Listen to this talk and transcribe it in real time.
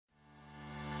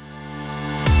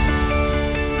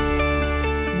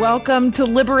Welcome to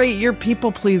Liberate Your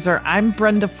People Pleaser. I'm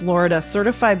Brenda Florida,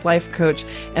 certified life coach,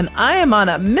 and I am on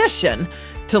a mission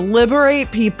to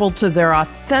liberate people to their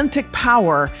authentic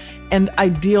power and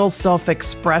ideal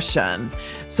self-expression.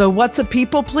 So what's a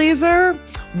people pleaser?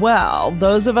 Well,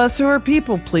 those of us who are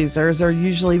people pleasers are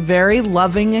usually very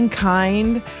loving and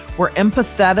kind. We're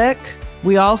empathetic.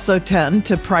 We also tend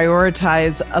to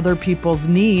prioritize other people's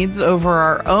needs over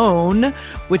our own,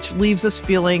 which leaves us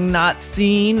feeling not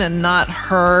seen and not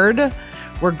heard.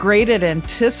 We're great at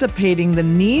anticipating the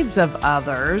needs of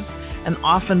others and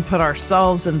often put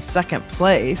ourselves in second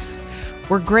place.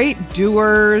 We're great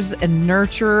doers and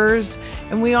nurturers,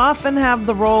 and we often have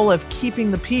the role of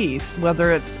keeping the peace,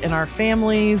 whether it's in our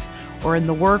families or in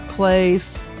the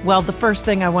workplace. Well, the first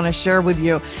thing I want to share with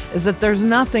you is that there's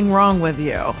nothing wrong with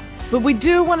you. But we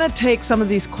do want to take some of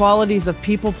these qualities of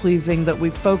people pleasing that we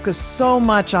focus so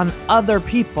much on other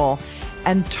people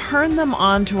and turn them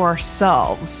on to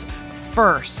ourselves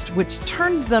first, which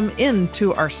turns them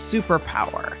into our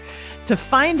superpower. To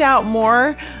find out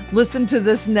more, listen to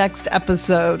this next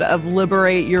episode of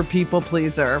Liberate Your People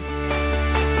Pleaser.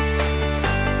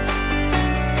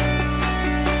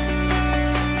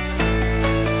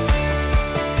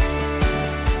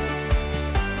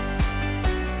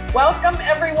 Welcome,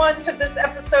 everyone, to this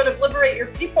episode of Liberate Your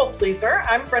People Pleaser.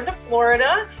 I'm Brenda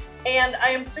Florida, and I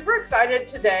am super excited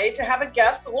today to have a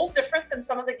guest a little different than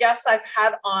some of the guests I've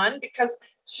had on because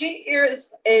she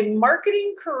is a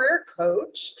marketing career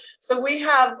coach. So we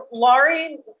have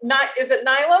Laurie, is it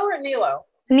Nilo or Nilo?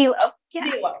 Nilo, yeah.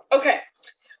 Nilo, okay,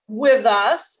 with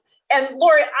us. And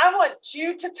Laurie, I want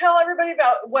you to tell everybody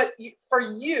about what, for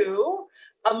you,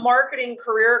 a marketing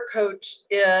career coach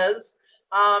is.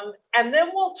 And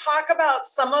then we'll talk about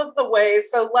some of the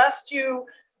ways. So lest you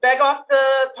beg off the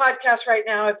podcast right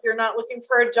now, if you're not looking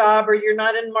for a job or you're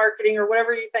not in marketing or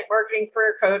whatever you think marketing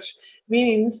career coach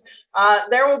means,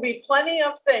 there will be plenty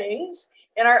of things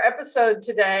in our episode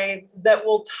today that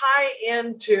will tie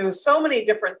into so many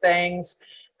different things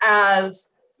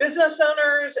as business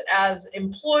owners, as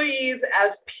employees,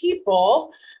 as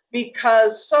people,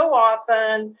 because so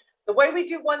often the way we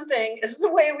do one thing is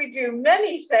the way we do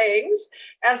many things.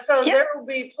 And so There will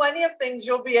be plenty of things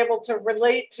you'll be able to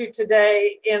relate to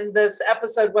today in this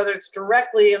episode, whether it's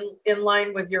directly in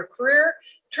line with your career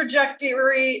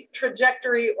trajectory,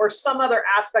 or some other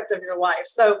aspect of your life.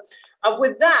 So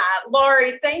with that,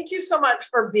 Laurie, thank you so much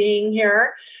for being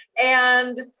here.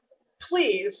 And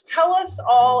please tell us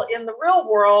all in the real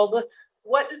world,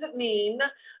 what does it mean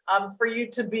for you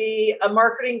to be a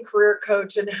marketing career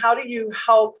coach, and how do you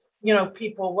help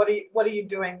people? What are you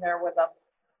doing there with them?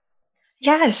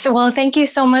 Yes. Well, thank you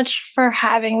so much for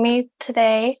having me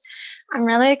today. I'm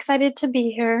really excited to be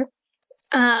here.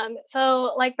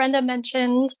 So like Brenda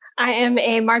mentioned, I am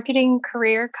a marketing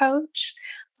career coach.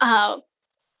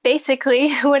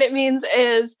 Basically, what it means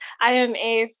is I am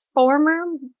a former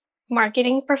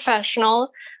marketing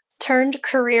professional turned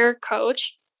career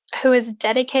coach who is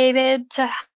dedicated to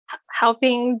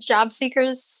helping job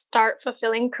seekers start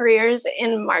fulfilling careers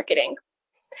in marketing.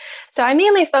 So I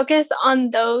mainly focus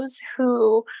on those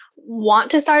who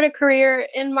want to start a career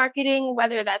in marketing,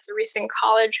 whether that's a recent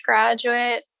college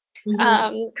graduate,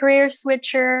 career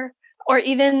switcher, or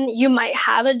even you might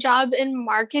have a job in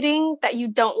marketing that you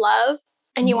don't love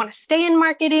and you want to stay in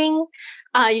marketing.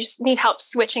 You just need help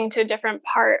switching to a different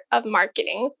part of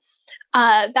marketing.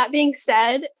 That being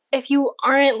said, if you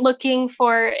aren't looking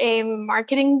for a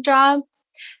marketing job,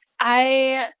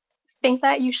 I think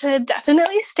that you should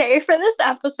definitely stay for this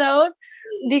episode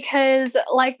because,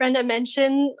 like Brenda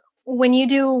mentioned, when you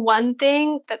do one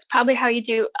thing, that's probably how you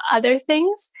do other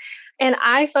things. And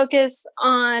I focus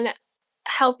on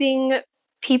helping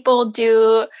people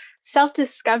do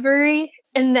self-discovery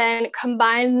and then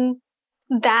combine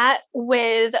that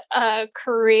with a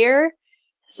career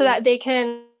so that they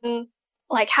can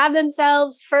have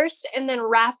themselves first and then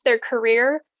wrap their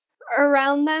career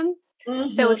around them.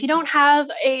 So if you don't have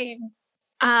a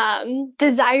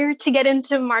desire to get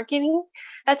into marketing,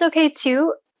 that's okay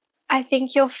too. I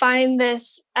think you'll find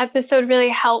this episode really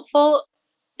helpful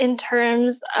in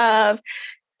terms of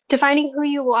defining who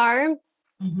you are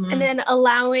and then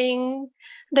allowing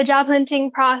the job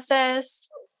hunting process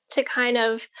to kind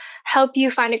of help you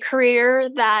find a career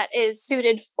that is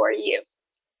suited for you.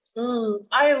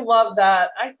 I love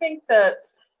that. I think that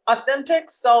authentic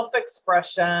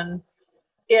self-expression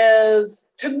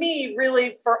is, to me,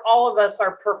 really for all of us,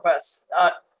 our purpose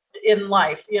in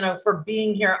life, for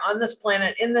being here on this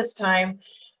planet in this time,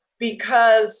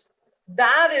 because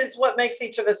that is what makes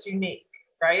each of us unique,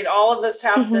 right? All of us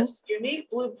have this unique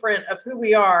blueprint of who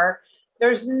we are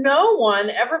there's no one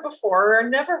ever before, or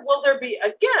never will there be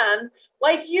again,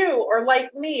 like you or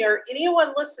like me or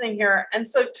anyone listening here. And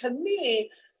so to me,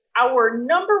 our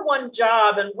number one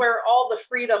job and where all the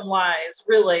freedom lies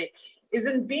really is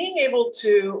in being able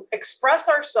to express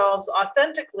ourselves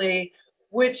authentically,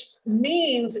 which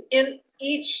means in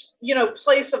each,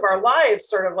 place of our lives,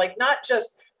 sort of like not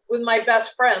just with my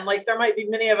best friend. Like there might be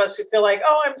many of us who feel like,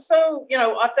 oh, I'm so,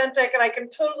 authentic and I can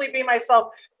totally be myself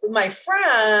with my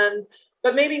friend,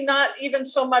 but maybe not even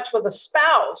so much with a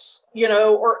spouse,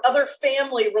 or other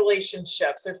family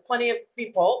relationships. There's plenty of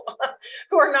people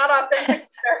who are not authentic to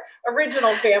their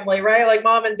original family, right? Like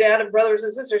mom and dad and brothers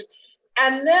and sisters.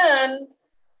 And then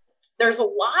there's a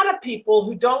lot of people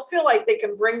who don't feel like they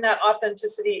can bring that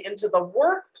authenticity into the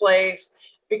workplace,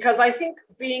 because I think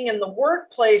being in the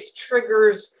workplace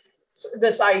triggers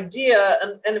this idea,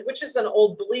 and which is an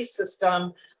old belief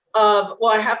system of,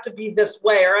 well, I have to be this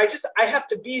way, or I have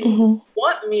to be who you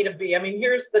want me to be. I mean,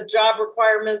 here's the job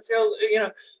requirements,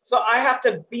 so I have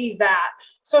to be that.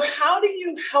 So how do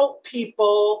you help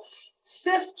people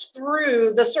sift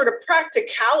through the sort of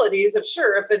practicalities of,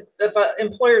 sure, if an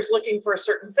employer is looking for a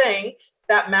certain thing,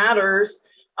 that matters,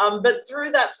 but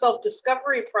through that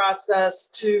self-discovery process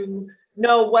to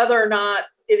know whether or not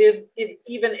it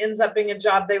even ends up being a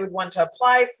job they would want to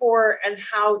apply for, and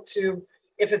how to,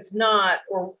 if it's not,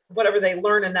 or whatever they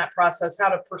learn in that process, how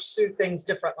to pursue things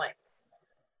differently.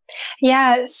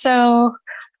 Yeah. So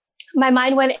my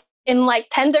mind went in like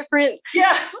 10 different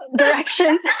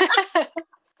directions.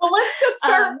 Well, let's just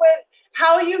start with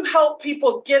how you help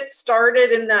people get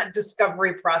started in that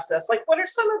discovery process. Like, what are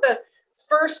some of the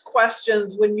first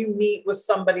questions when you meet with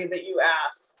somebody that you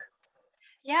ask?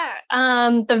 Yeah.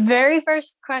 The very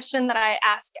first question that I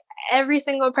ask every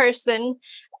single person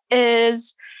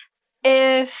is,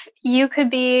 if you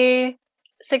could be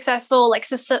successful, like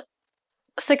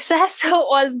success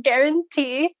was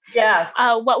guaranteed, yes,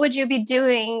 what would you be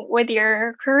doing with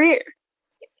your career?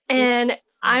 And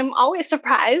I'm always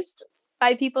surprised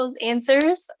by people's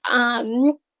answers.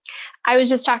 I was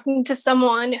just talking to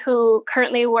someone who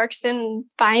currently works in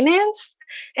finance,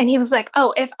 and he was like,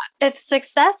 "Oh, if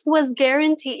success was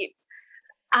guaranteed,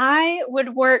 I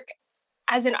would work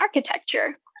as an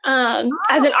architecture, as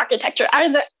an architecture,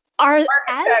 as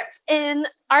an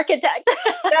architect."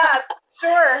 Yes,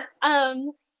 sure.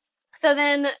 So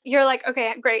then you're like,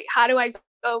 okay, great. How do I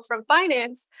go from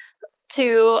finance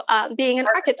to being an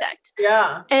architect?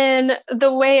 Yeah. And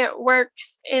the way it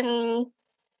works in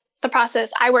the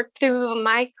process I work through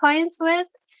my clients with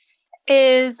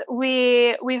is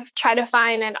we try to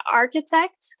find an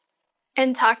architect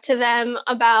and talk to them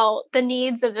about the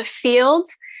needs of the field.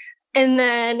 And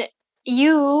then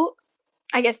you,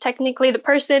 I guess technically the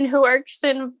person who works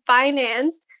in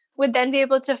finance, would then be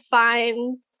able to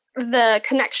find the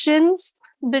connections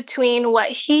between what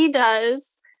he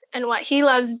does and what he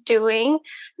loves doing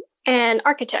and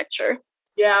architecture.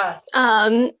 Yes.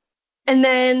 And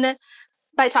then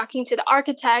by talking to the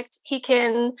architect, he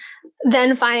can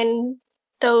then find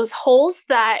those holes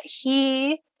that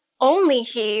only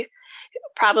he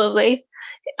probably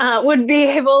would be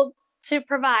able to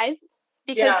provide,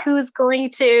 because who's going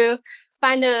to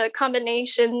find a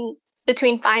combination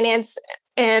between finance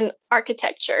and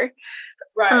architecture?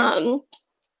 Right.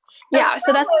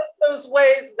 So that's those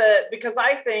ways that, because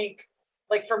I think,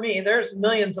 like for me, there's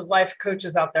millions of life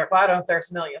coaches out there. Well, I don't know if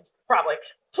there's millions, probably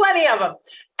plenty of them,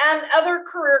 and other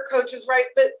career coaches, right?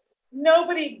 But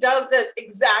nobody does it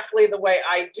exactly the way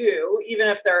I do, even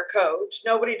if they're a coach.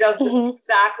 Nobody does it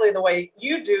exactly the way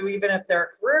you do, even if they're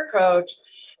a career coach.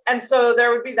 And so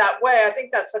there would be that way. I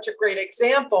think that's such a great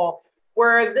example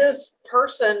where this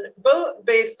person, both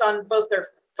based on both their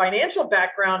financial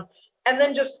background and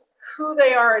then just who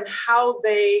they are and how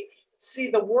they see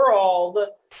the world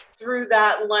through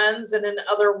that lens and in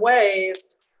other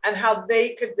ways, and how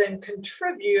they could then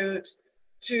contribute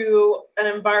to an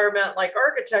environment like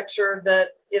architecture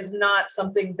that is not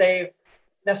something they've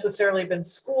necessarily been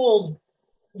schooled,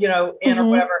 in or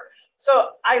whatever. So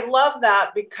I love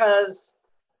that, because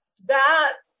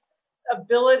that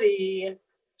ability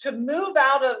to move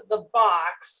out of the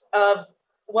box of,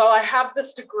 well, I have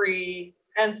this degree,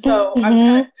 and so I'm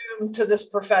kind of doomed to this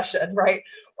profession, right?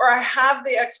 Or I have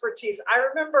the expertise. I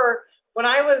remember when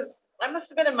I must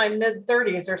have been in my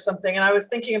mid-30s or something, and I was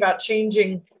thinking about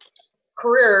changing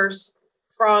careers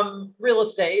from real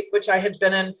estate, which I had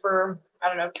been in for,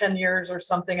 10 years or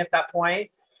something at that point,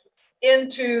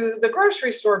 into the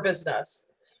grocery store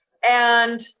business.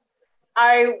 And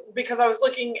because I was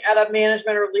looking at a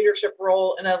management or leadership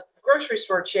role in a grocery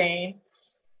store chain,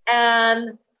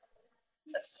 and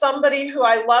somebody who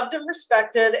I loved and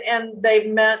respected, and they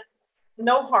met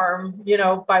no harm,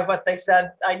 by what they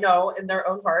said, I know in their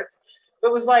own hearts,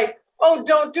 but was like, oh,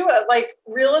 don't do it. Like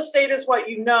real estate is what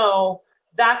you know,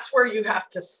 that's where you have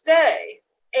to stay.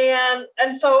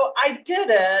 And so I did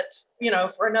it,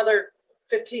 for another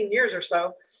 15 years or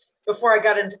so before I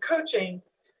got into coaching.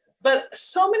 But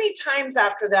so many times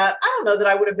after that, I don't know that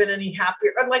I would have been any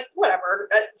happier. I'm like, whatever.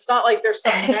 It's not like there's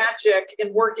some magic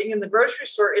in working in the grocery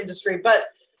store industry, but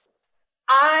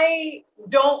I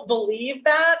don't believe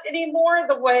that anymore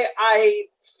the way I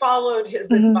followed his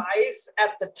advice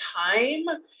at the time,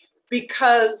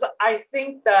 because I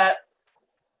think that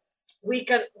we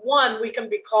can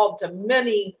be called to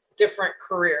many different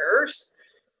careers,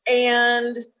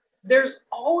 and there's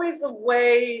always a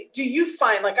way. Do you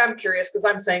find, like, I'm curious because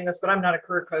I'm saying this, but I'm not a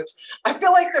career coach. I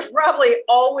feel like there's probably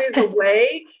always a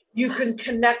way you can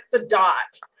connect the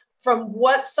dot from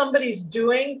what somebody's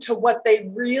doing to what they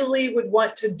really would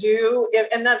want to do.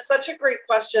 And that's such a great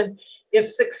question. If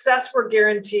success were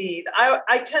guaranteed,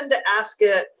 I tend to ask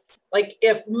it like,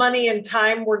 if money and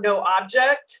time were no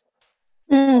object,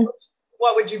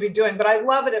 what would you be doing? But I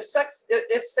love it. If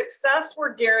success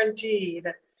were guaranteed,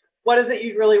 what is it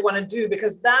you'd really want to do?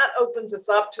 Because that opens us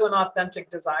up to an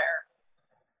authentic desire.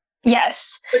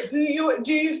 Yes. But do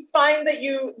you find that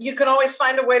you can always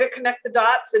find a way to connect the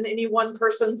dots in any one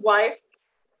person's life?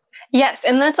 Yes.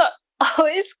 And that's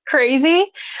always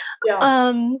crazy.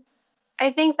 Yeah.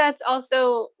 I think that's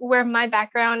also where my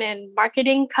background in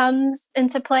marketing comes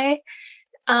into play.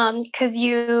 Because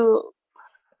you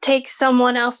take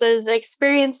someone else's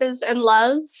experiences and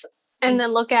loves and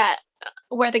then look at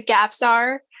where the gaps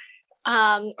are,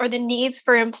 or the needs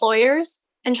for employers,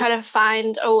 and try to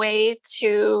find a way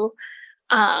to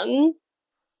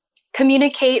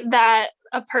communicate that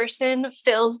a person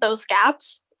fills those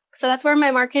gaps. So that's where my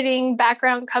marketing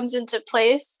background comes into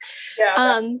place.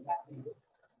 Yeah.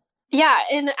 Yeah.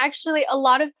 And actually a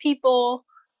lot of people,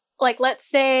 like, let's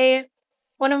say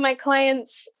one of my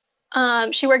clients,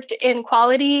 she worked in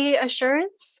quality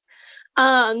assurance,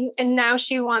 and now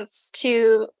she wants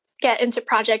to get into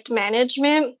project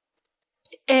management.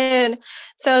 And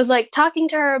so I was like talking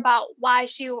to her about why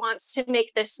she wants to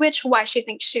make this switch, why she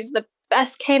thinks she's the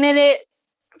best candidate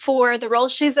for the role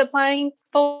she's applying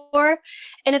for.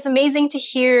 And it's amazing to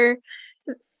hear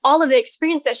all of the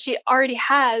experience that she already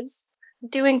has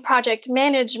doing project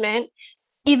management,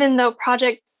 even though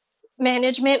project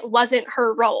management wasn't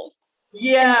her role.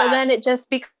 Yeah. And so then it just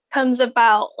becomes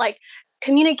about like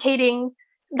communicating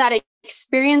that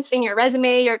experience in your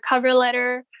resume, your cover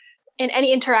letter, in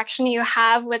any interaction you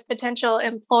have with potential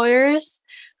employers.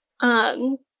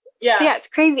 So yeah, it's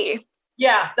crazy.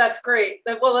 Yeah, that's great.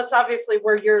 Well, that's obviously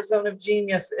where your zone of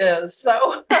genius is.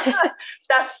 So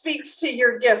that speaks to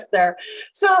your gift there.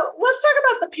 So let's talk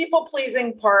about the people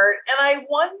pleasing part. And I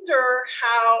wonder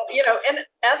how, and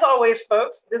as always,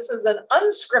 folks, this is an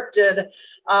unscripted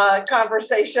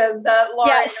conversation that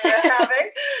Laurie and I are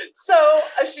having. So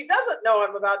she doesn't know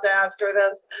I'm about to ask her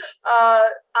this.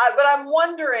 But I'm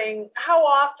wondering how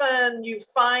often you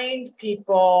find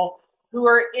people who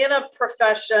are in a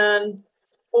profession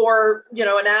or,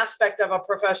 an aspect of a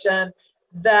profession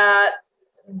that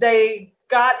they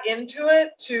got into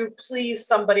it to please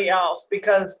somebody else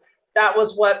because that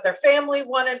was what their family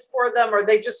wanted for them, or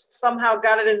they just somehow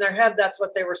got it in their head that's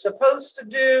what they were supposed to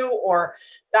do, or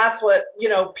that's what,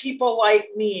 people like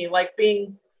me, like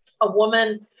being a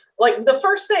woman. Like the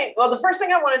first thing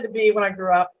I wanted to be when I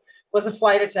grew up was a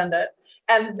flight attendant.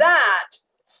 And that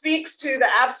speaks to the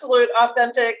absolute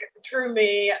authentic, true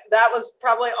me. That was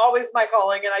probably always my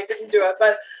calling, and I didn't do it.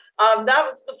 But that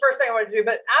was the first thing I wanted to do.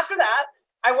 But after that,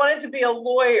 I wanted to be a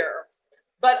lawyer.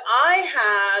 But I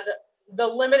had the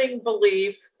limiting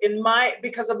belief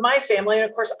because of my family. And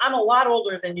of course, I'm a lot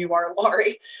older than you are,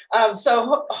 Laurie.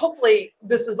 So hopefully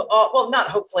this is all, well, not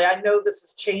hopefully, I know this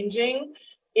is changing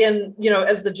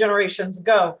as the generations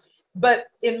go. But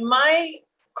in my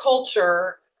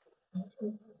culture,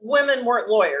 women weren't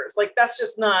lawyers. Like that's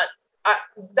just not,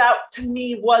 that to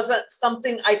me wasn't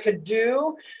something I could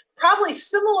do. Probably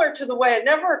similar to the way it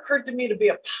never occurred to me to be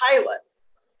a pilot.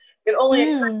 It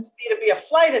only occurred to me to be a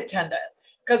flight attendant.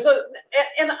 Because,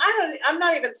 and I'm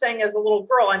not even saying as a little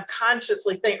girl, I'm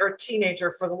consciously thinking, or a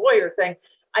teenager for the lawyer thing,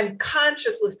 I'm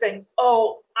consciously saying,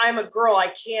 oh, I'm a girl, I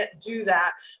can't do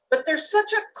that. But there's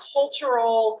such a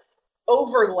cultural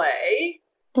overlay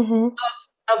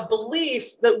of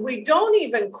beliefs that we don't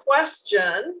even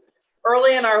question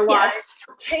early in our lives,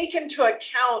 take into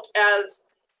account as,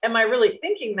 am I really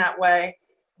thinking that way?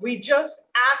 We just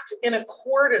act in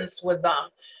accordance with them.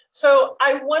 So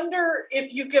I wonder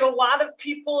if you get a lot of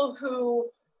people who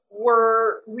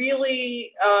were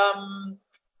really,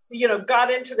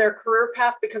 got into their career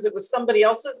path because it was somebody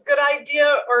else's good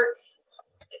idea,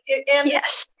 and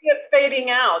Yes. it's fading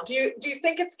out? Do you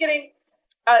think it's getting,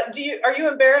 are you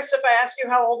embarrassed if I ask you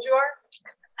how old you are?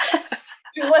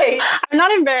 Too late. I'm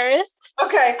not embarrassed.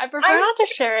 Okay. I prefer not to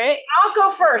share it. I'll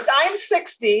go first. I'm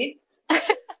 60.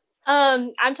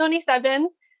 I'm 27.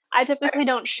 I typically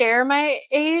don't share my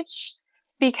age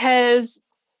because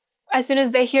as soon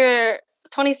as they hear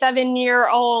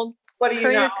 27-year-old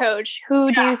career coach,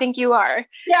 who do you think you are?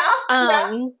 Yeah.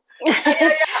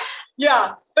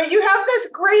 Yeah. But you have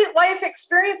this great life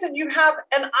experience, and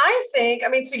I think,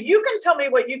 so you can tell me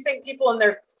what you think people in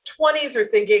their 20s are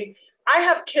thinking. I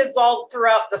have kids all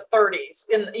throughout the 30s,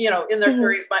 in their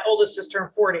 30s. My oldest just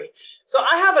turned 40. So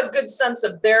I have a good sense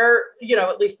of their,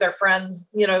 at least their friends,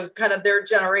 kind of their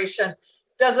generation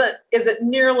isn't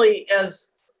nearly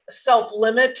as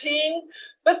self-limiting,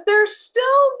 but there's still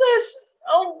this,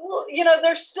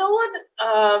 there's still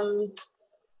an,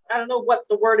 I don't know what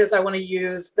the word is I want to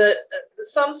use, that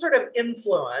some sort of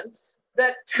influence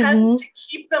that tends to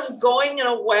keep them going in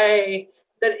a way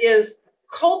that is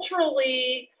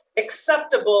culturally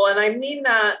acceptable. And I mean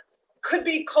that could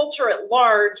be culture at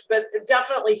large, but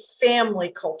definitely family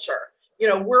culture.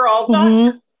 We're all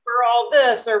doctors, we're all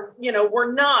this, or,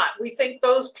 we're not. We think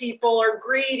those people are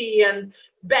greedy and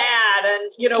bad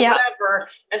and, whatever.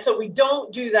 And so we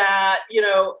don't do that,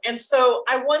 and so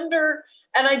I wonder,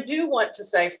 and I do want to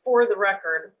say, for the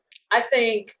record, I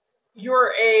think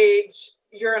your age,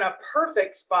 you're in a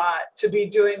perfect spot to be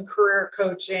doing career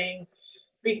coaching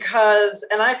because,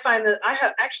 and I find that I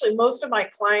have actually, most of my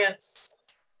clients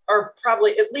are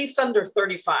probably at least under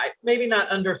 35, maybe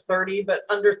not under 30, but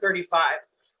under 35,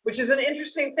 which is an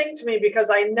interesting thing to me because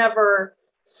I never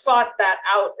sought that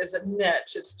out as a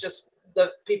niche. It's just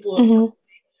the people who,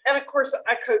 and of course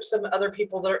I coach some other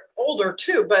people that are older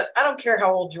too, but I don't care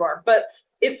how old you are. But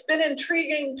it's been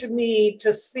intriguing to me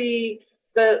to see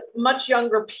the much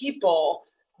younger people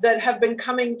that have been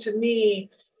coming to me.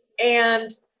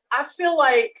 And I feel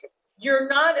like you're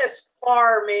not as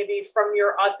far maybe from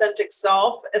your authentic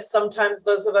self as sometimes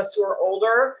those of us who are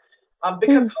older,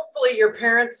 because hopefully your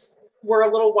parents were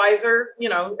a little wiser,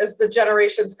 as the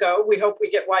generations go. We hope we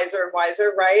get wiser and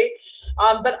wiser, right?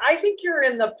 But I think you're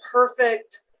in the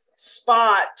perfect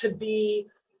spot to be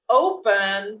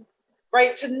open,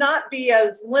 right? To not be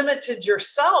as limited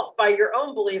yourself by your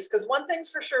own beliefs. Because one thing's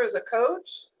for sure, as a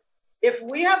coach, if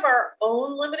we have our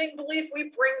own limiting belief, we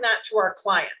bring that to our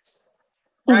clients,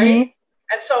 right?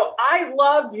 And so I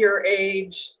love your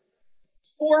age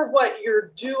for what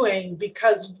you're doing,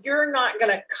 because you're not going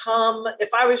to come,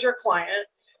 if I was your client,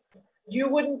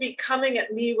 you wouldn't be coming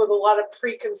at me with a lot of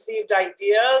preconceived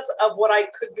ideas of what I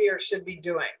could be or should be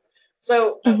doing.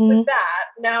 So with that,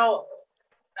 now,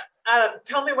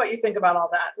 tell me what you think about all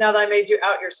that, now that I made you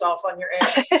out yourself on your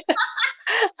age.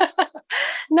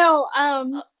 No,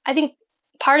 I think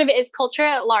part of it is culture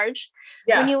at large.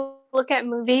 Yes. When you look at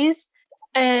movies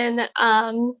and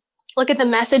look at the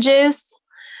messages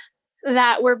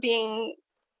that were being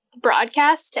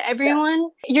broadcast to everyone,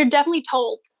 you're definitely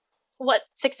told what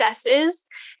success is.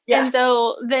 Yes. And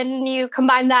so then you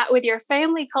combine that with your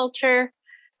family culture.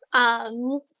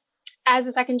 As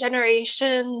a second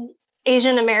generation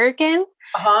Asian American,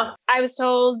 I was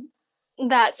told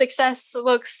that success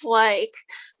looks like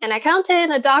an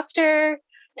accountant, a doctor,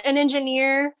 an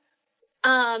engineer.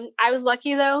 I was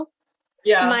lucky though.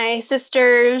 Yeah. My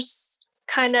sisters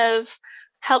kind of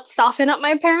helped soften up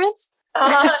my parents.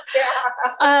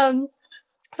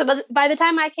 So by the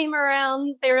time I came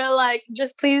around, they were like,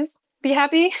 just please be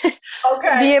happy.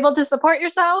 Okay. Be able to support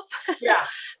yourself. Yeah.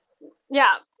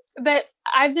 Yeah. But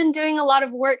I've been doing a lot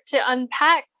of work to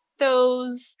unpack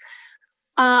those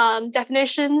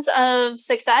definitions of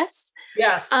success.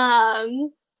 Yes.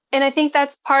 And I think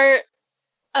that's part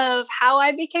of how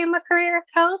I became a career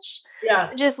coach.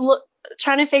 Yes. Just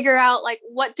trying to figure out, like,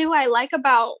 what do I like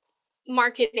about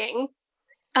marketing?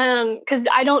 Because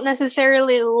I don't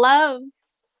necessarily love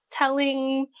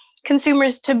telling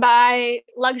consumers to buy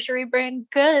luxury brand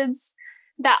goods,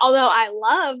 that although I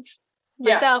love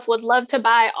myself, would love to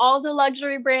buy all the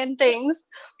luxury brand things.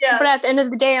 Yes. But at the end of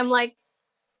the day, I'm like,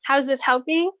 how is this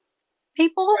helping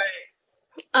people?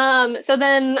 Right. So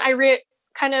then I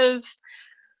kind of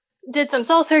did some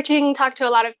soul searching, talked to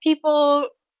a lot of people,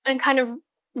 and kind of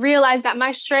realized that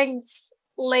my strengths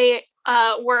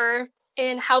were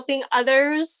in helping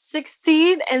others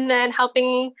succeed, and then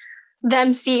helping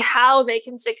them see how they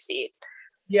can succeed.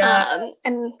 Yeah.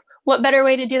 And what better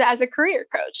way to do that as a career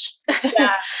coach?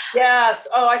 Yes. Yes.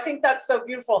 Oh, I think that's so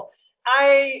beautiful.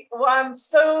 I'm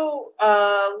so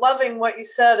loving what you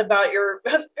said about your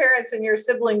parents and your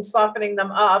siblings softening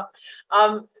them up.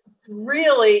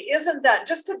 Really, isn't that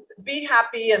just to be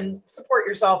happy and support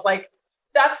yourself? Like,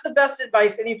 that's the best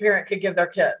advice any parent could give their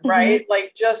kid, right?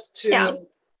 Like, just to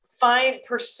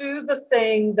pursue the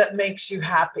thing that makes you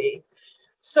happy.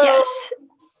 So, Yes.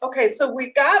 okay, so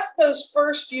we got those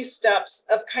first few steps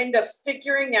of kind of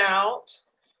figuring out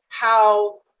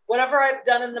how whatever I've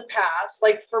done in the past,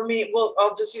 like for me, well,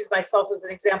 I'll just use myself as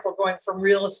an example, going from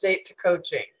real estate to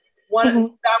coaching.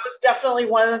 That was definitely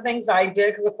one of the things I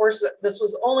did, because of course this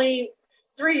was only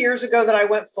 3 years ago that I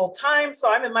went full time.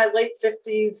 So I'm in my late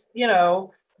 50s,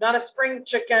 not a spring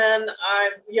chicken.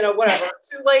 I'm, whatever,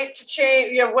 too late to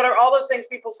change, whatever, all those things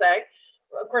people say.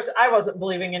 Of course, I wasn't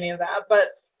believing any of that, but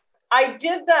I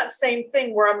did that same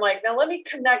thing where I'm like, now let me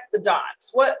connect the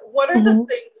dots. What are the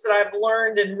things that I've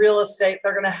learned in real estate that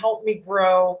are going to help me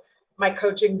grow my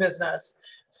coaching business?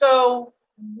 So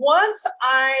once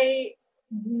I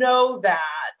know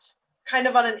that kind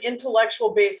of on an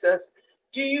intellectual basis,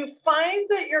 do you find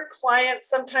that your clients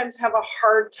sometimes have a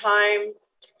hard time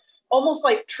almost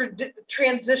like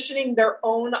transitioning their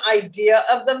own idea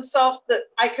of themselves, that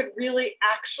I could really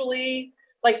actually,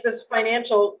 like this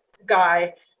financial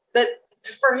guy, that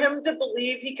for him to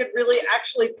believe he could really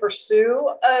actually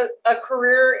pursue a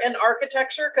career in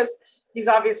architecture, because he's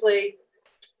obviously,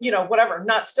 whatever,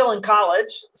 not still in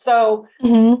college. So,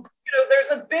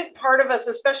 there's a big part of us,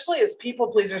 especially as people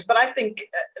pleasers, but I think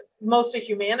most of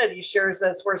humanity shares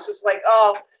this, where it's just like,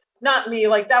 oh, not me,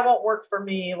 like that won't work for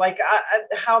me. Like,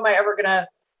 how am I ever going to,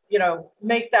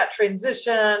 make that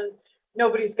transition?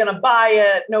 Nobody's going to buy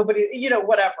it. Nobody,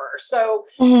 whatever. So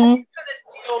how do you kind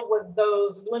of deal with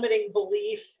those limiting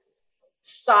belief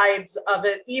sides of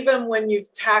it, even when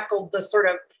you've tackled the sort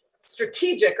of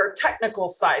strategic or technical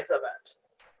sides of it?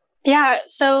 Yeah.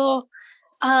 So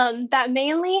that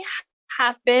mainly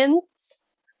happens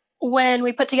when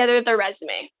we put together the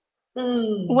resume.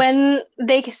 When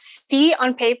they see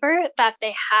on paper that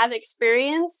they have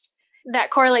experience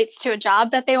that correlates to a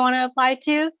job that they want to apply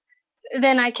to,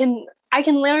 then I can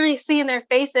literally see in their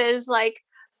faces like,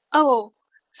 oh,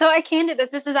 so I can do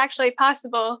this. This is actually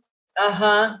possible.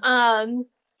 And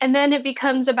then it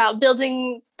becomes about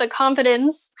building the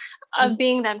confidence of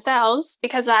being themselves,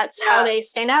 because that's how they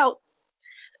stand out.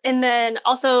 And then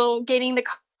also gaining the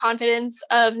confidence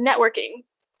of networking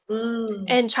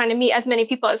and trying to meet as many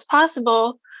people as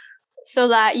possible, so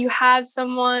that you have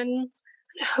someone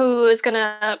who is going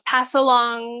to pass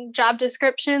along job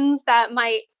descriptions that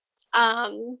might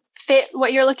fit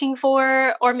what you're looking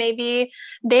for, or maybe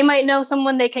they might know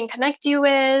someone they can connect you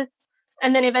with.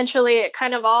 And then eventually it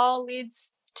kind of all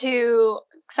leads to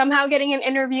somehow getting an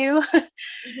interview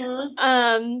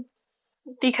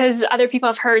because other people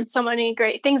have heard so many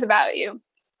great things about you.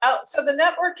 So the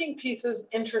networking piece is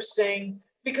interesting,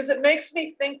 because it makes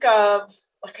me think of,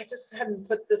 like, I just hadn't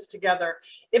put this together.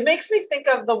 It makes me think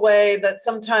of the way that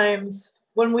sometimes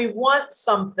when we want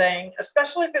something,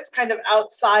 especially if it's kind of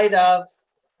outside of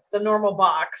the normal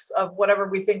box of whatever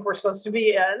we think we're supposed to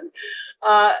be in,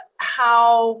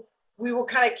 how we will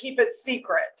kind of keep it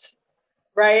secret,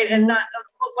 right? And not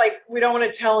almost like we don't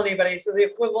want to tell anybody. So the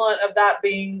equivalent of that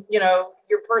being,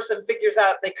 your person figures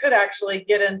out they could actually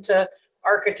get into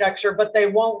architecture, but they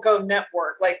won't go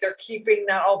network. Like, they're keeping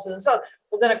that all to themselves.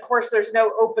 Well, then of course there's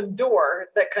no open door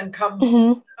that can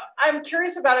come. I'm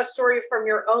curious about a story from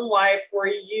your own life where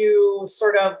you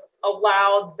sort of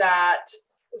allowed that,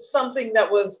 something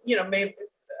that was, maybe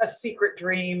a secret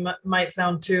dream, might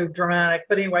sound too dramatic,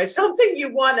 but anyway, something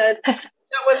you wanted that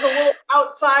was a little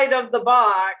outside of the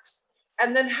box,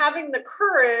 and then having the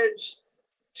courage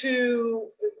to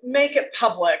make it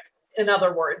public. In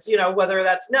other words, whether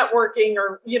that's networking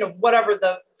or, whatever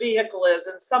the vehicle is,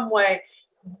 in some way,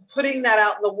 putting that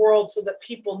out in the world so that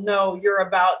people know you're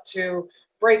about to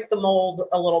break the mold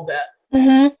a little bit.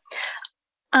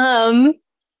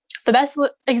 The best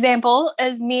example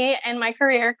is me and my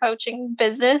career coaching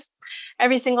business.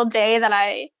 Every single day that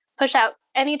I push out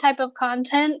any type of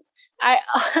content,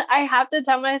 I have to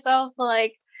tell myself,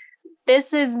 like,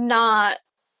 this is not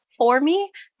for me.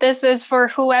 This is for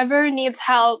whoever needs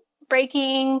help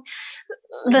breaking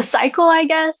the cycle, I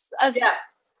guess, of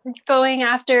going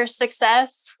after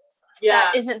success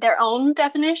that isn't their own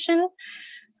definition.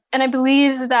 And I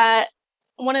believe that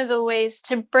one of the ways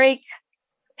to break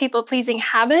people-pleasing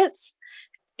habits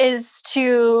is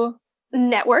to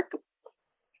network.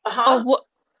 Network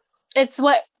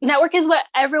is what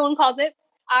everyone calls it.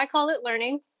 I call it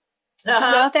learning. Go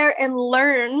out there and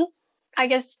learn, I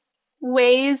guess,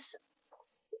 ways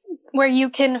where you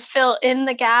can fill in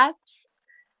the gaps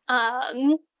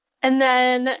And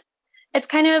then it's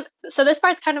kind of, so this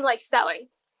part's kind of like selling.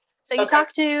 So you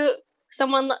talk to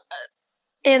someone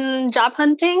in job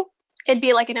hunting, it'd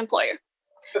be like an employer.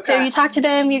 So you talk to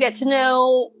them, you get to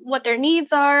know what their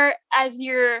needs are. As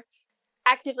you're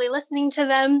actively listening to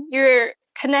them, you're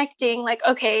connecting like,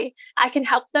 okay, I can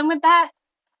help them with that,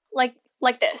 like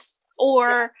this.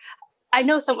 Or I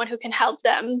know someone who can help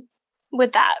them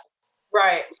with that.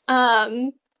 Right.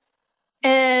 And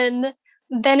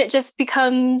then it just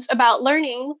becomes about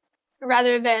learning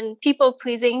rather than people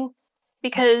pleasing,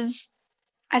 because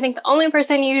I think the only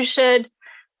person you should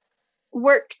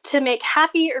work to make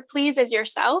happy or please is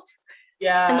yourself.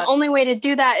 Yeah. And the only way to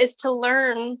do that is to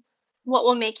learn what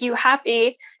will make you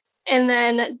happy. And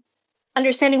then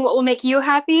understanding what will make you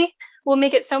happy will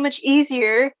make it so much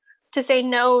easier to say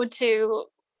no to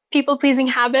people pleasing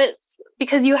habits,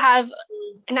 because you have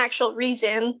an actual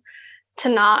reason to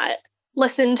not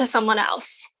listen to someone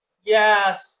else.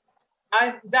 Yes.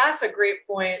 That's a great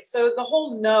point. So the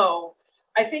whole no,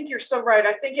 I think you're so right.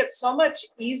 I think it's so much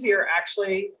easier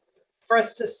actually for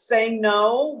us to say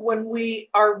no when we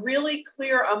are really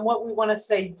clear on what we want to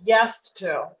say yes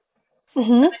to.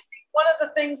 Mm-hmm. I think one of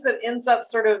the things that ends up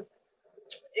sort of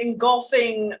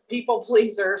engulfing people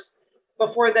pleasers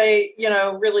before they,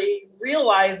 really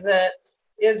realize it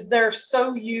is they're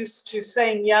so used to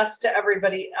saying yes to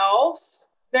everybody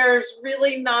else. There's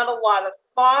really not a lot of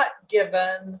thought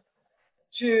given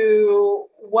to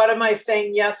what am I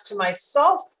saying yes to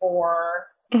myself for?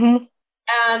 Mm-hmm.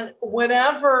 And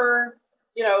whenever,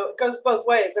 it goes both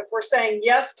ways. If we're saying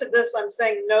yes to this, I'm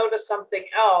saying no to something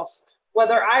else,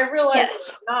 whether I realize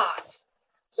it or not.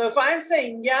 So if I'm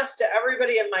saying yes to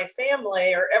everybody in my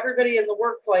family or everybody in the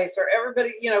workplace or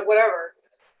everybody, whatever,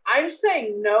 I'm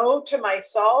saying no to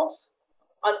myself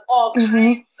on all kinds of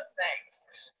things.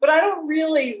 But I don't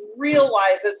really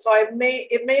realize it. So it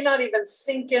may not even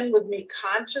sink in with me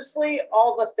consciously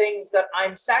all the things that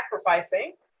I'm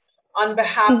sacrificing on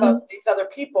behalf of these other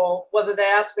people, whether they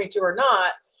ask me to or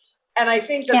not. And I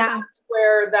think that's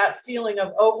where that feeling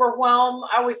of overwhelm,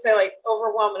 I always say like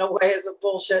overwhelm in a way is a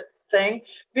bullshit thing,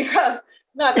 because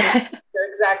not that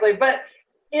exactly, but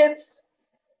it's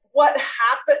what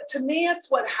happened to me.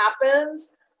 It's what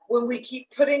happens when we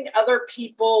keep putting other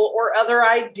people or other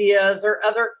ideas or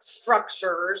other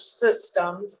structures,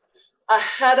 systems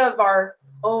ahead of our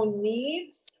own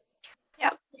needs.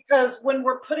 Yep. Because when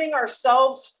we're putting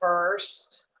ourselves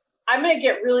first, I may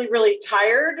get really, really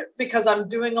tired because I'm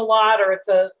doing a lot, or it's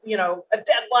a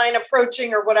deadline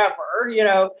approaching or whatever,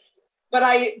 but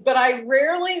I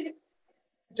rarely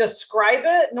describe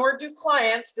it, nor do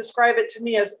clients describe it to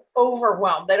me as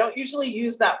overwhelmed. They don't usually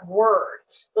use that word.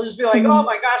 They'll just be like, oh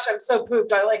my gosh, I'm so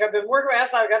pooped. I've been working my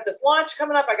ass off. I got this launch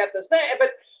coming up. I got this thing,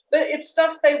 but it's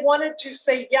stuff they wanted to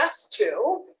say yes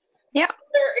to. Yeah. So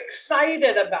they're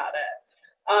excited about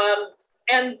it.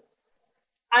 And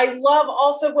I love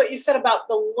also what you said about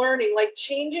the learning, like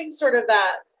changing sort of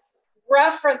that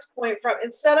reference point from,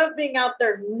 instead of being out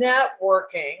there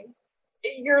networking,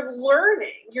 you're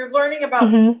learning about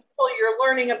people, you're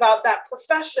learning about that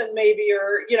profession maybe,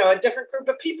 or, a different group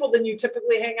of people than you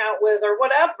typically hang out with or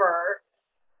whatever.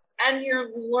 And you're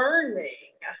learning.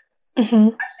 I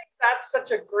think that's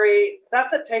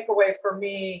that's a takeaway for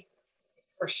me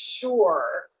for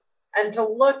sure. And to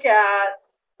look at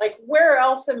like, where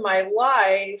else in my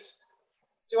life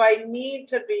do I need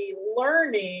to be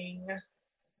learning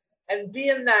and be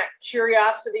in that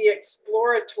curiosity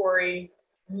exploratory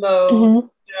mode,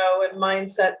 and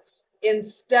mindset,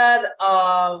 instead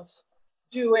of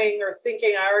doing or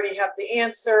thinking I already have the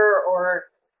answer, or,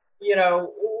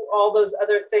 all those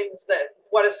other things that,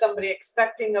 what is somebody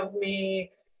expecting of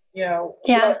me?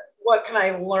 What can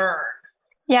I learn?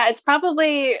 Yeah, it's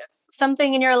probably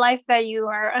something in your life that you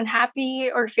are unhappy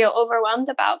or feel overwhelmed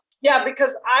about. Yeah,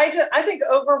 because I think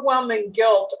overwhelm and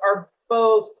guilt are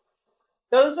both,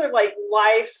 those are like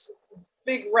life's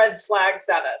big red flags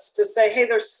at us to say, hey,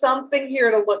 there's something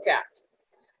here to look at.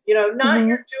 Not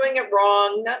you're doing it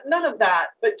wrong, none of that,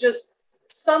 but just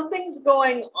something's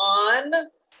going on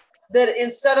that,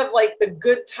 instead of like the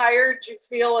good tired you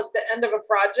feel at the end of a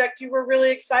project you were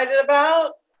really excited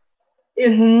about,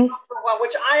 it's overwhelm,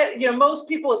 which most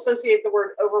people associate the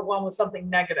word overwhelm with something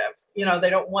negative. They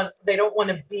don't want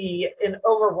to be in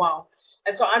overwhelm.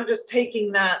 And so I'm just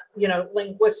taking that,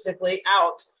 linguistically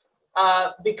out,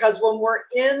 because when we're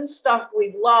in stuff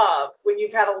we love, when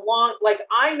you've had a long, like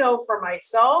I know for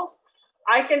myself,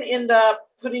 I can end up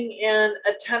putting in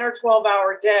a 10 or 12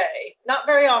 hour day, not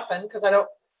very often, because I don't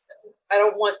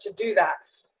want to do that.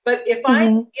 But if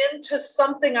I'm into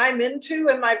something I'm into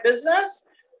in my business,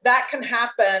 that can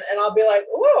happen. And I'll be like,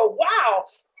 oh, wow.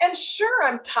 And sure,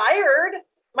 I'm tired,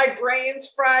 my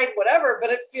brain's fried, whatever, but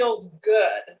it feels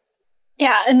good.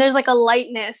 Yeah. And there's like a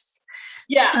lightness.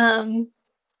 Yes.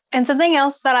 And something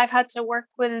else that I've had to work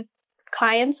with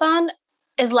clients on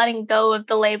is letting go of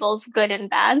the labels good and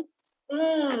bad.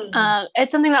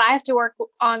 It's something that I have to work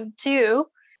on too.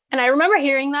 And I remember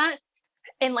hearing that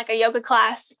in like a yoga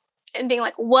class and being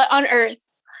like, what on earth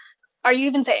are you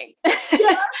even saying?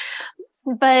 Yes.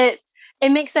 But it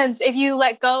makes sense. If you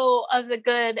let go of the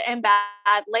good and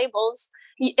bad labels,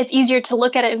 it's easier to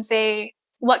look at it and say,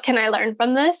 what can I learn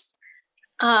from this?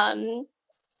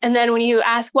 And then when you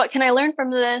ask, what can I learn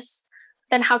from this?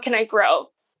 Then how can I grow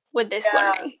with this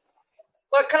learning?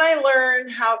 What can I learn?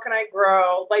 How can I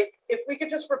grow? Like, if we could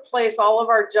just replace all of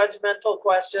our judgmental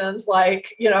questions,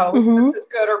 like, is this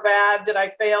good or bad? Did I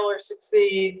fail or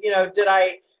succeed? Did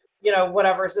I,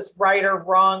 whatever, is this right or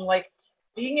wrong? Like,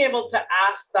 being able to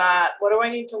ask that, what do I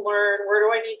need to learn? Where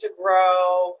do I need to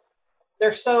grow?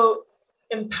 They're so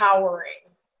empowering.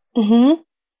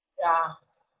 Yeah.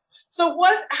 So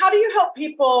how do you help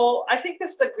people? I think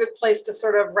this is a good place to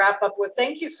sort of wrap up with.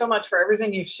 Thank you so much for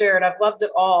everything you've shared. I've loved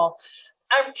it all.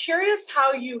 I'm curious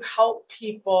how you help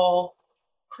people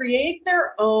create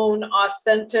their own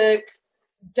authentic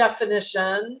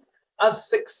definition of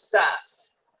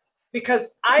success.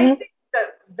 Because I think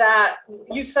that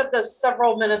you said this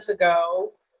several minutes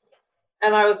ago,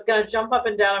 and I was going to jump up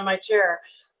and down in my chair,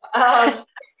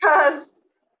 because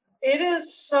it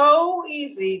is so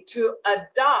easy to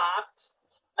adopt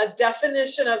a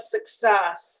definition of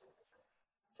success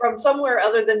from somewhere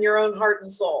other than your own heart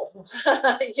and soul,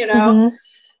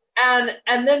 and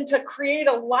then to create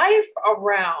a life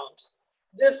around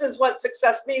this is what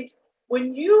success means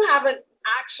when you haven't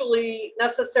actually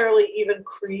necessarily even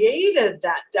created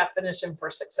that definition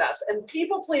for success. And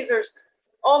people pleasers,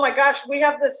 oh my gosh, we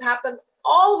have this happen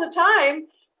all the time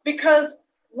because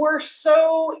we're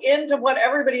so into what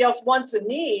everybody else wants and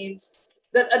needs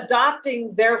that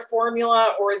adopting their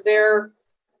formula or their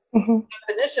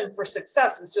definition for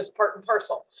success is just part and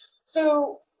parcel.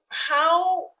 So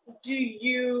how do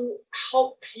you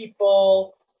help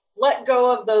people let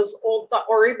go of those old thoughts,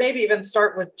 or maybe even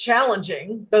start with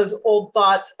challenging those old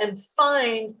thoughts and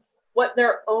find what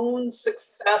their own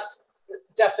success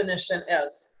definition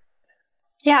is?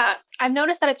 Yeah, I've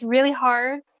noticed that it's really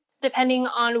hard depending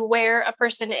on where a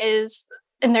person is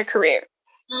in their career.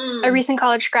 A recent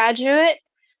college graduate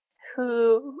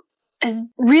who is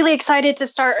really excited to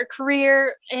start a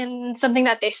career in something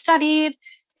that they studied,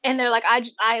 and they're like,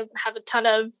 I have a ton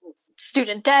of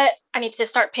student debt. I need to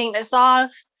start paying this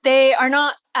off. They are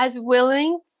not as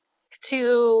willing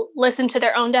to listen to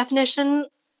their own definition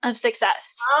of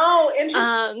success. Oh,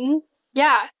 interesting.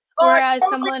 Yeah. Whereas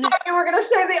someone, thought you were going to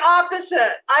say the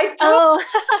opposite.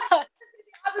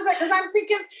 Opposite, because I'm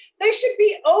thinking they should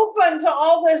be open to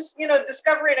all this,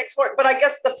 discovery and explore. But I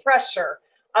guess the pressure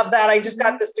of that, I just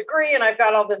got this degree and I've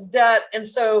got all this debt, and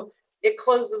so it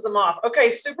closes them off. Okay,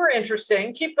 super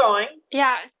interesting. Keep going.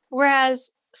 Yeah.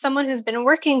 Whereas someone who's been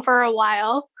working for a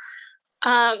while,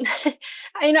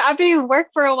 after you work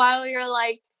for a while,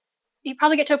 you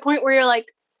probably get to a point where you're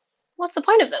like, what's the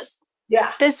point of this?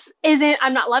 Yeah.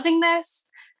 I'm not loving this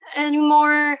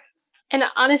anymore. And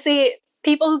honestly,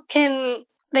 people can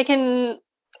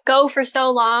go for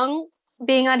so long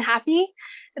being unhappy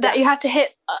that you have to hit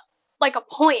a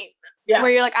point where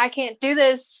you're like, I can't do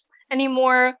this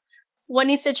anymore. What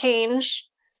needs to change?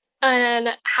 And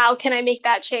how can I make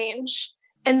that change?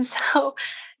 And so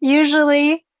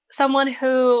usually someone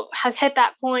who has hit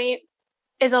that point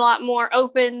is a lot more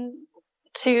open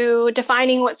to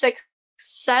defining what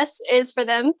success is for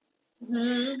them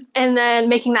and then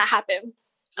making that happen.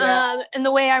 Yeah. And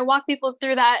the way I walk people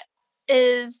through that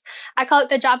is I call it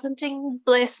the job hunting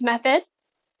bliss method.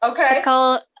 Okay.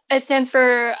 It stands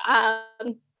for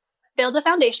build a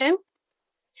foundation.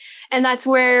 And that's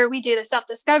where we do the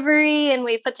self-discovery and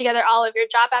we put together all of your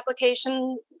job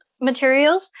application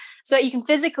materials so that you can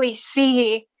physically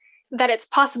see that it's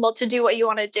possible to do what you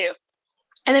want to do.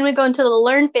 And then we go into the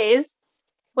learn phase,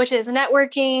 which is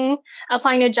networking,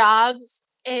 applying to jobs,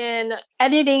 and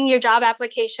editing your job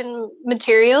application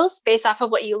materials based off of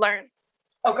what you learn.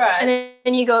 Okay. And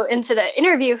then you go into the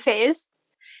interview phase.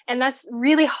 And that's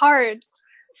really hard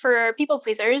for people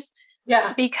pleasers.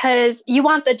 Yeah. Because you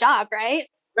want the job, right?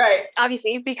 Right.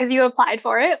 Obviously, because you applied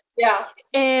for it. Yeah.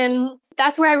 And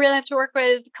that's where I really have to work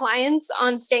with clients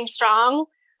on staying strong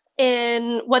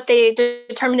in what they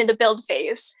determine in the build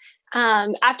phase.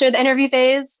 After the interview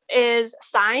phase is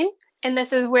sign. And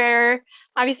this is where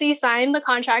obviously you sign the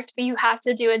contract, but you have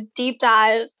to do a deep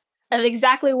dive of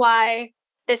exactly why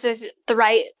this is the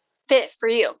right fit for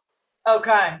you.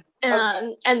 Okay.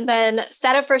 And then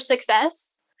set up for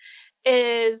success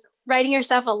is writing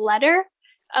yourself a letter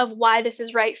of why this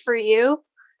is right for you,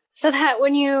 so that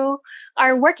when you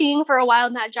are working for a while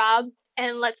in that job,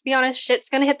 and let's be honest, shit's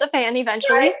going to hit the fan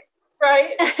eventually.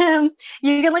 Right.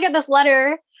 You can look at this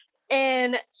letter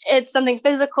and it's something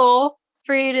physical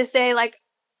for you to say, like,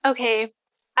 okay,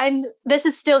 this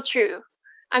is still true.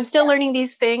 I'm still learning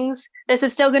these things. This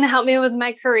is still going to help me with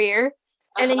my career.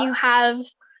 And then you have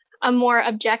a more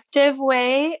objective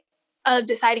way of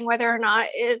deciding whether or not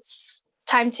it's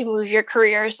time to move your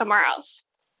career somewhere else.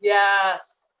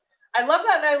 Yes. I love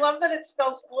that. And I love that it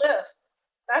spells bliss.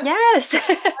 Yes.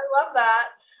 I love that.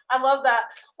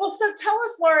 Well, so tell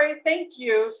us, Lori, thank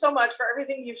you so much for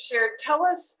everything you've shared. Tell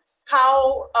us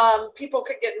how people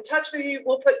could get in touch with you.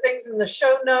 We'll put things in the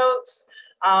show notes.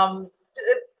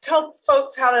 Tell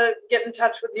folks how to get in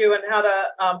touch with you and how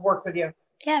to work with you.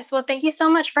 Yes. Well, thank you so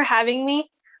much for having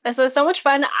me. This was so much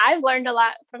fun. I've learned a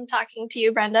lot from talking to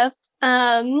you, Brenda.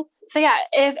 So yeah,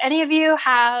 if any of you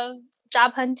have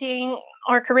job hunting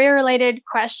or career related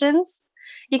questions,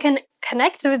 you can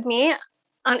connect with me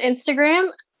on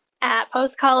Instagram at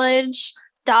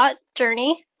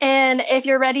postcollege.journey. And if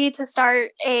you're ready to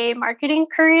start a marketing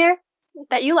career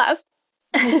that you love,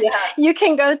 you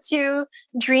can go to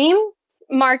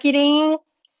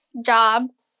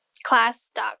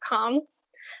dreammarketingjobclass.com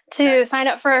to sign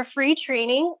up for a free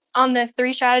training on the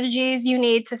 3 strategies you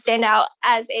need to stand out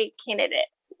as a candidate.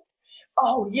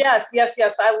 Oh, yes.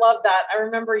 I love that. I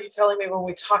remember you telling me when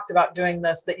we talked about doing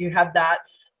this that you had that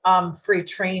free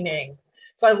training.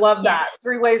 So I love that.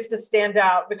 3 ways to stand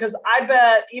out, because I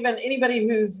bet even anybody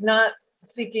who's not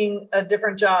seeking a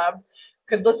different job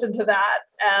could listen to that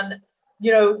and,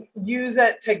 use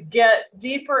it to get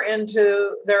deeper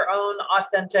into their own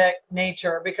authentic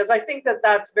nature. Because I think that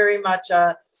that's very much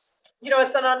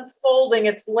it's an unfolding,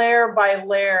 it's layer by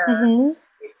layer. Mm-hmm.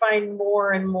 We find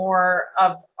more and more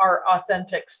of our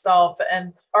authentic self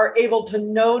and are able to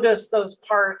notice those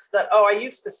parts that, I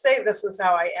used to say this is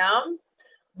how I am,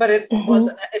 but it's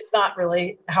not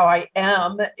really how I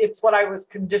am. It's what I was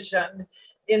conditioned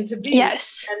into being.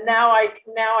 Yes. And now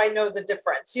I know the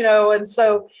difference, and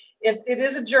so it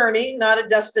is a journey, not a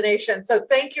destination. So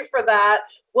thank you for that.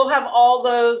 We'll have all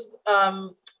those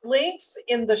links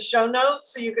in the show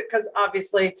notes, so you could, because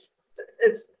obviously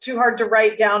it's too hard to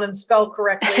write down and spell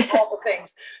correctly all the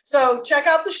things. So check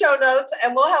out the show notes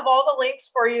and we'll have all the links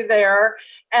for you there.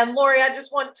 And Lori, I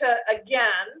just want to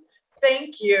again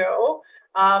thank you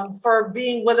for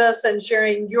being with us and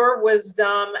sharing your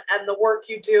wisdom and the work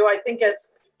you do. I think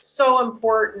it's so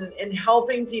important in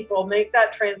helping people make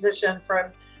that transition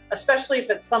from, especially if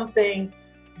it's something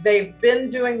they've been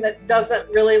doing that doesn't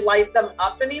really light them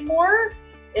up anymore,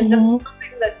 into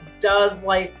something that does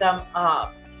light them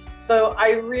up. So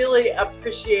I really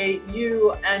appreciate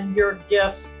you and your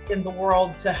gifts in the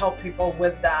world to help people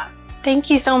with that. Thank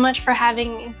you so much for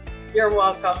having me. You're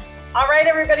welcome. All right,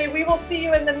 everybody, we will see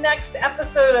you in the next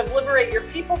episode of Liberate Your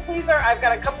People Pleaser. I've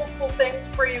got a couple cool things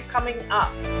for you coming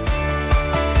up.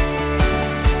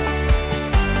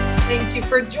 Thank you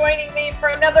for joining me for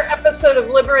another episode of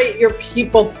Liberate Your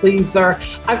People Pleaser.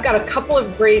 I've got a couple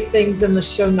of great things in the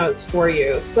show notes for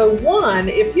you. So one,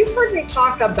 if you've heard me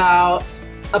talk about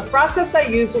a process I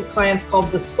use with clients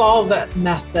called the Solve It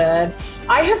Method,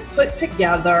 I have put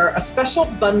together a special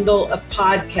bundle of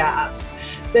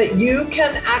podcasts that you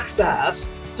can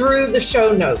access through the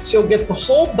show notes. You'll get the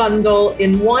whole bundle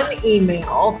in one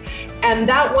email, and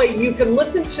that way you can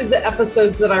listen to the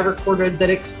episodes that I recorded that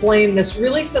explain this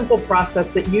really simple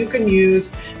process that you can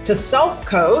use to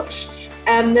self-coach.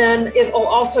 And then it will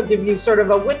also give you sort of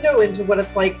a window into what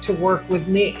it's like to work with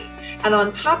me. And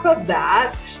on top of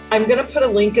that, I'm going to put a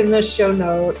link in the show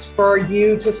notes for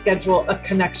you to schedule a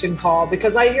connection call,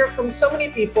 because I hear from so many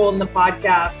people in the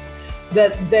podcast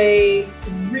that they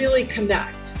really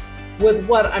connect with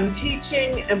what I'm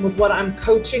teaching and with what I'm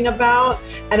coaching about,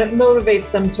 and it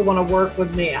motivates them to want to work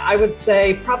with me. I would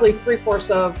say probably 3/4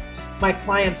 of my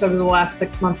clients over the last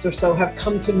 6 months or so have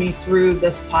come to me through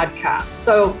this podcast.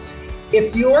 So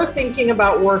if you're thinking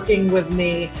about working with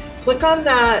me, click on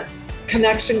that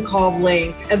connection call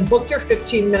link and book your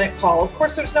 15-minute call. Of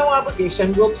course, there's no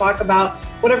obligation. We'll talk about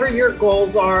whatever your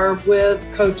goals are with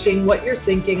coaching, what you're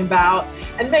thinking about,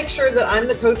 and make sure that I'm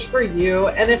the coach for you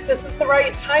and if this is the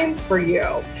right time for you.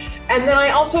 And then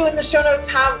I also in the show notes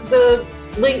have the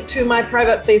link to my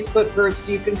private Facebook group,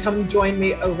 so you can come join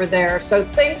me over there. So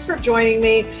thanks for joining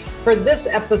me for this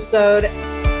episode.